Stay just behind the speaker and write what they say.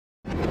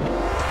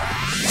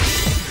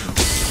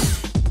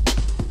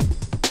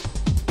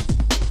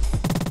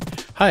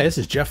Hi, this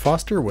is Jeff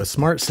Foster with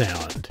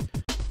SmartSound.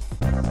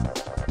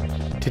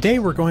 Today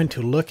we're going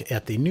to look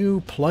at the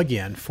new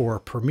plugin for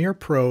Premiere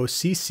Pro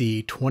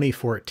CC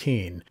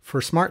 2014 for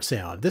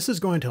SmartSound. This is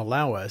going to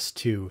allow us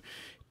to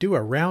do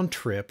a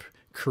round-trip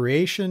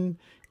creation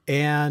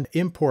and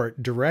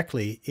import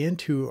directly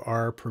into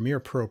our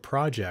Premiere Pro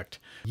project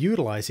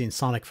utilizing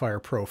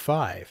Sonicfire Pro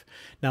 5.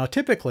 Now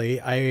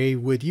typically I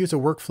would use a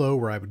workflow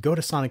where I would go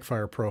to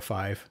Sonicfire Pro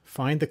 5,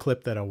 find the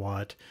clip that I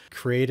want,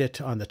 create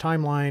it on the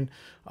timeline,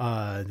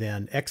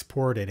 then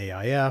export an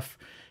AIF,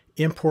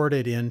 import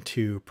it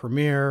into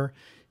Premiere,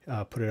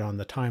 put it on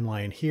the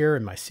timeline here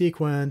in my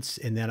sequence,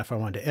 and then if I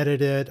wanted to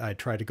edit it, I'd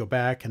try to go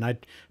back and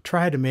I'd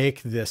try to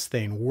make this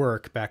thing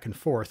work back and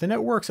forth, and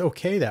it works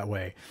okay that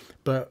way.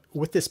 But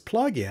with this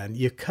plugin,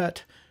 you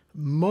cut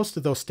most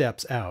of those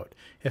steps out.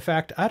 In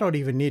fact, I don't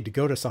even need to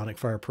go to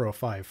Sonicfire Pro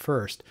 5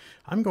 first.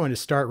 I'm going to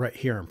start right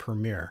here in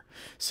Premiere.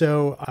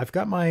 So I've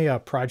got my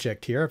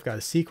project here. I've got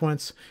a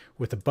sequence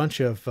with a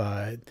bunch of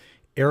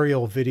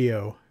aerial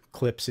video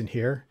clips in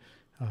here.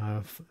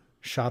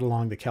 Shot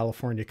along the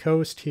California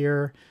coast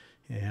here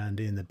and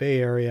in the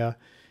Bay Area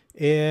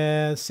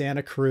and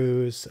Santa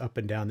Cruz up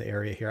and down the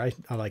area here.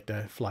 I like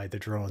to fly the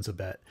drones a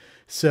bit.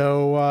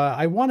 So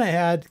I want to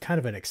add kind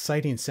of an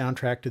exciting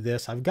soundtrack to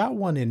this. I've got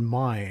one in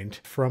mind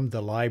from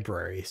the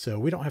library, so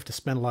we don't have to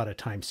spend a lot of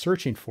time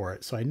searching for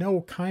it. So I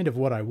know kind of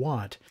what I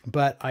want,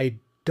 but I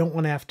don't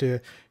want to have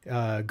to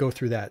go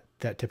through that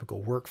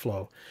typical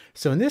workflow.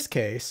 So in this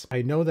case,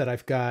 I know that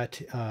I've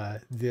got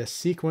this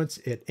sequence.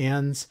 It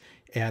ends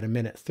at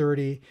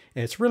 1:30,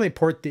 and it's really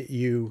important that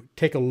you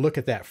take a look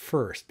at that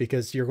first,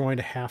 because you're going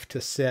to have to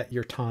set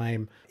your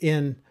time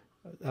in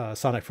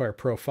Sonicfire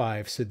Pro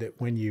 5 so that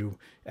when you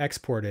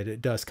export it,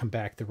 it does come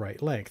back the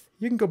right length.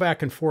 You can go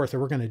back and forth, and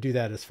we're going to do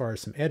that as far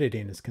as some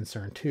editing is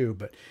concerned too,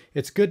 but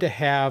it's good to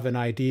have an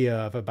idea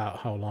of about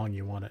how long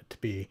you want it to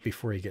be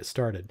before you get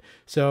started.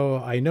 So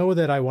I know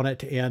that I want it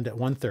to end at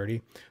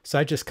 1:30, so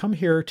I just come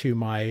here to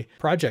my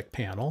project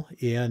panel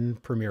in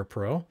Premiere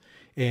Pro,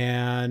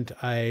 and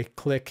I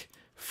click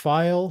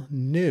File,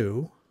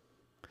 New.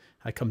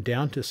 I come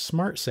down to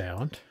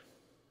SmartSound,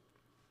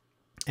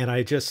 and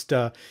I just,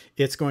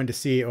 it's going to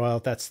see, well,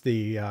 that's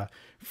the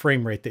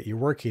frame rate that you're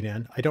working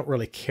in. I don't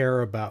really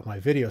care about my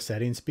video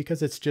settings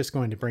because it's just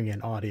going to bring in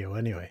audio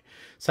anyway.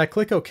 So I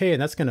click OK, and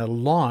that's going to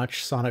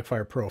launch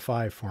Sonicfire Pro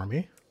 5 for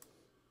me.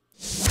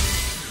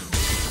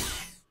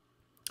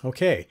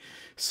 Okay,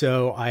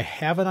 so I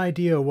have an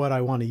idea of what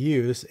I want to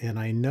use, and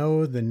I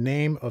know the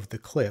name of the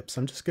clip. So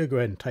I'm just going to go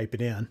ahead and type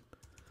it in.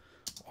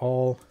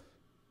 All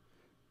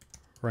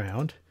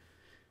round.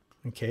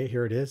 Okay,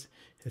 here it is.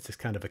 It's this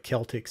kind of a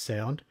Celtic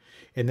sound.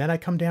 And then I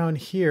come down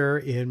here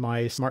in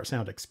my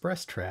SmartSound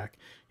Express track,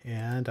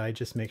 and I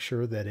just make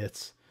sure that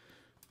it's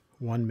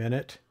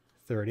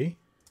 1:30.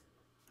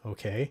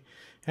 Okay,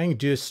 I can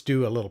just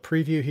do a little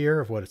preview here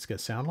of what it's going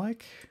to sound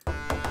like.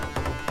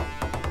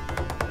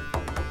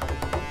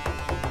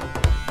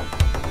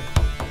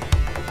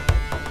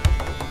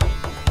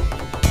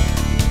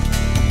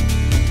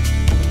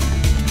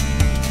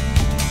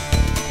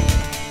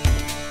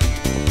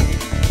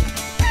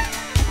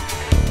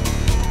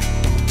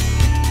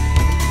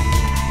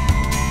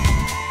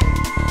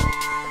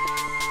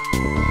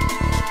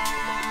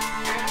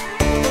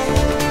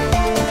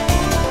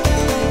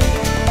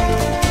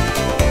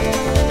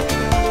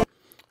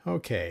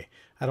 Okay,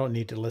 I don't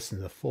need to listen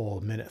to the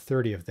full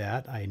 1:30 of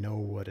that. I know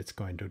what it's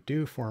going to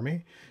do for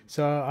me.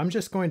 So I'm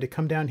just going to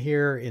come down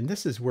here, and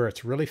this is where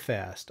it's really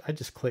fast. I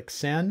just click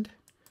send,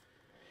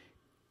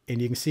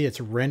 and you can see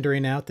it's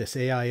rendering out this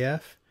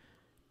AIF,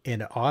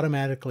 and it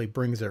automatically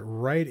brings it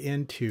right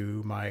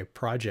into my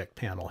project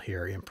panel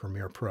here in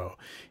Premiere Pro.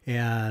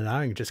 And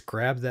I can just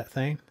grab that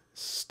thing,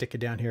 stick it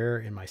down here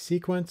in my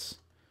sequence,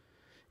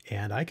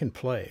 and I can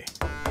play.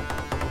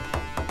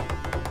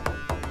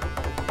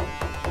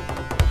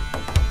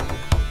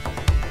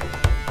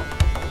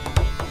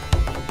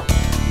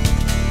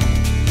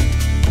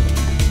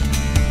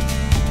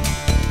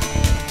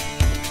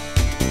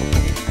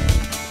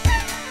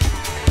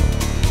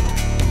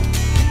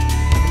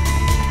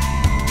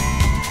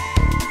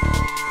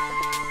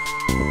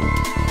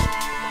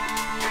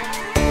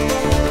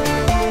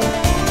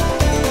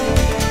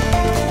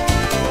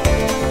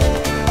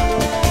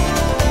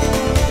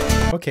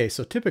 Okay,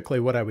 so typically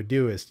what I would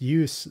do is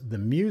use the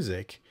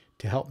music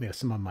to help me with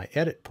some of my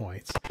edit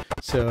points.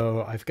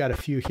 So I've got a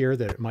few here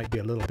that it might be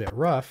a little bit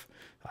rough.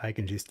 I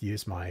can just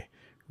use my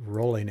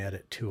rolling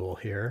edit tool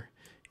here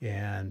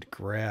and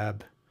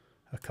grab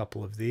a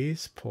couple of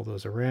these, pull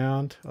those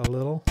around a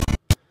little.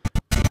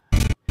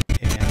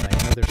 And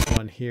I know there's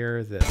one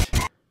here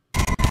that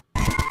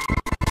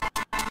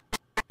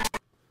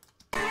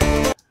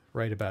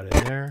right about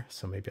in there.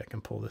 So maybe I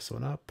can pull this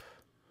one up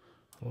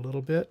a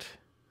little bit.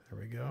 There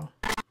we go.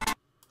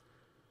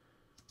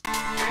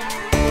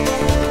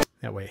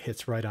 That way it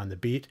hits right on the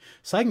beat.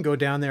 So I can go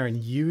down there and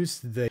use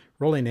the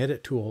rolling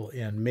edit tool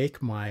and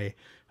make my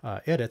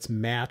edits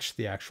match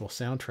the actual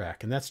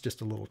soundtrack. And that's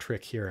just a little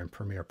trick here in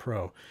Premiere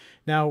Pro.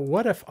 Now,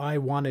 what if I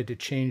wanted to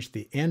change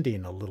the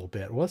ending a little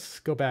bit? Well, let's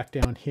go back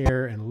down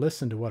here and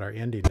listen to what our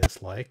ending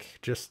is like,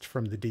 just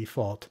from the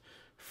default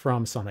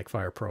from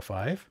Sonicfire Pro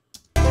 5.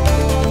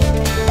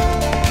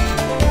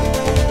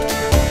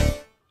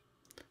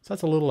 So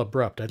that's a little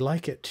abrupt. I'd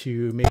like it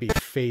to maybe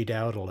fade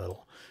out a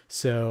little.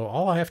 So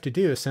all I have to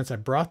do is, since I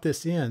brought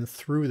this in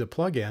through the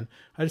plugin,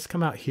 I just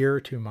come out here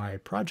to my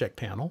project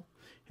panel,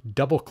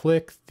 double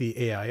click the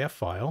AIF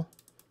file,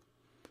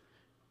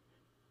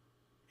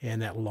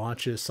 and that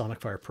launches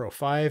Sonicfire Pro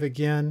 5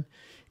 again.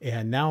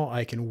 And now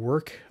I can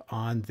work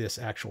on this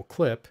actual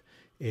clip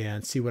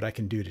and see what I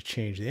can do to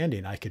change the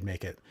ending. I could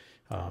make it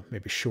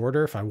maybe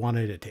shorter. If I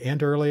wanted it to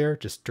end earlier,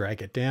 just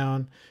drag it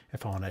down.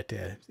 If I want it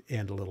to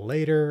end a little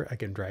later, I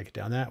can drag it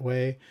down that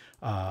way.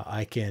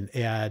 I can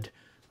add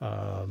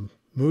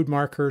mood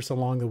markers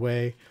along the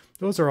way.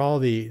 Those are all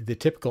the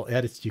typical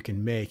edits you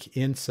can make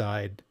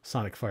inside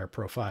Sonicfire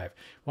Pro 5.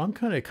 Well, I'm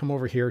going to come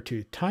over here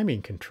to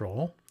timing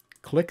control,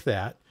 click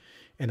that,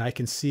 and I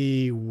can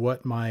see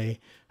what my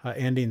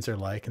endings are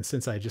like. And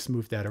since I just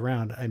moved that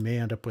around, I may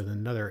end up with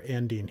another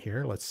ending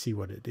here. Let's see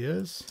what it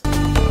is.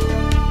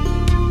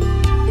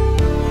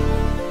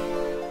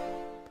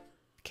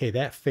 Okay,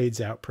 that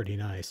fades out pretty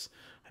nice.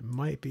 I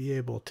might be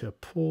able to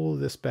pull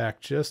this back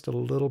just a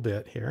little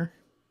bit here,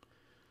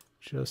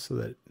 just so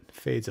that it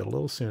fades a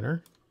little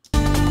sooner.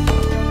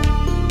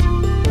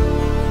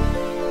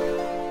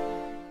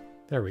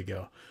 There we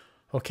go.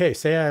 Okay,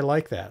 say I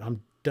like that.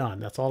 I'm done.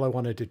 That's all I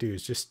wanted to do,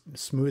 is just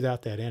smooth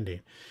out that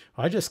ending.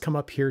 I just come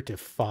up here to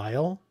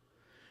File,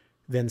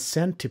 then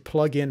Send to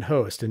Plugin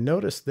Host, and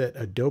notice that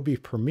Adobe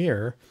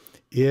Premiere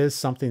is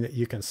something that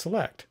you can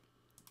select.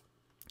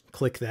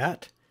 Click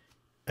that.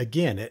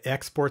 Again, it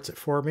exports it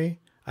for me.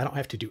 I don't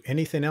have to do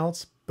anything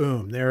else.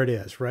 Boom, there it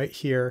is right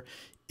here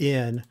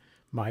in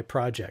my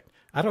project.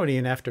 I don't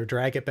even have to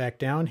drag it back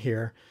down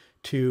here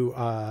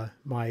to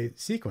my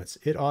sequence.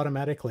 It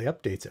automatically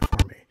updates it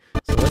for me.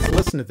 So let's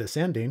listen to this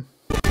ending.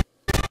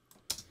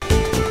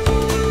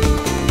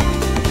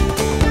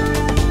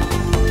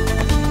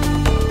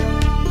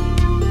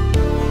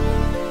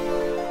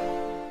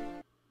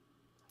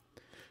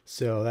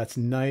 So that's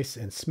nice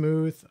and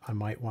smooth. I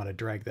might want to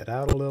drag that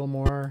out a little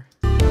more.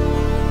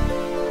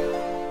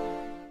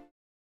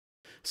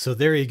 So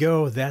there you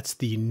go. That's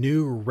the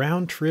new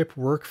round trip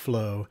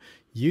workflow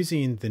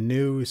using the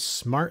new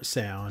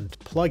SmartSound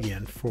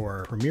plugin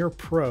for Premiere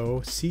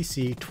Pro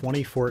CC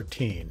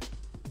 2014.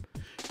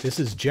 This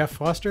is Jeff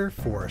Foster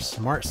for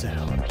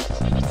SmartSound.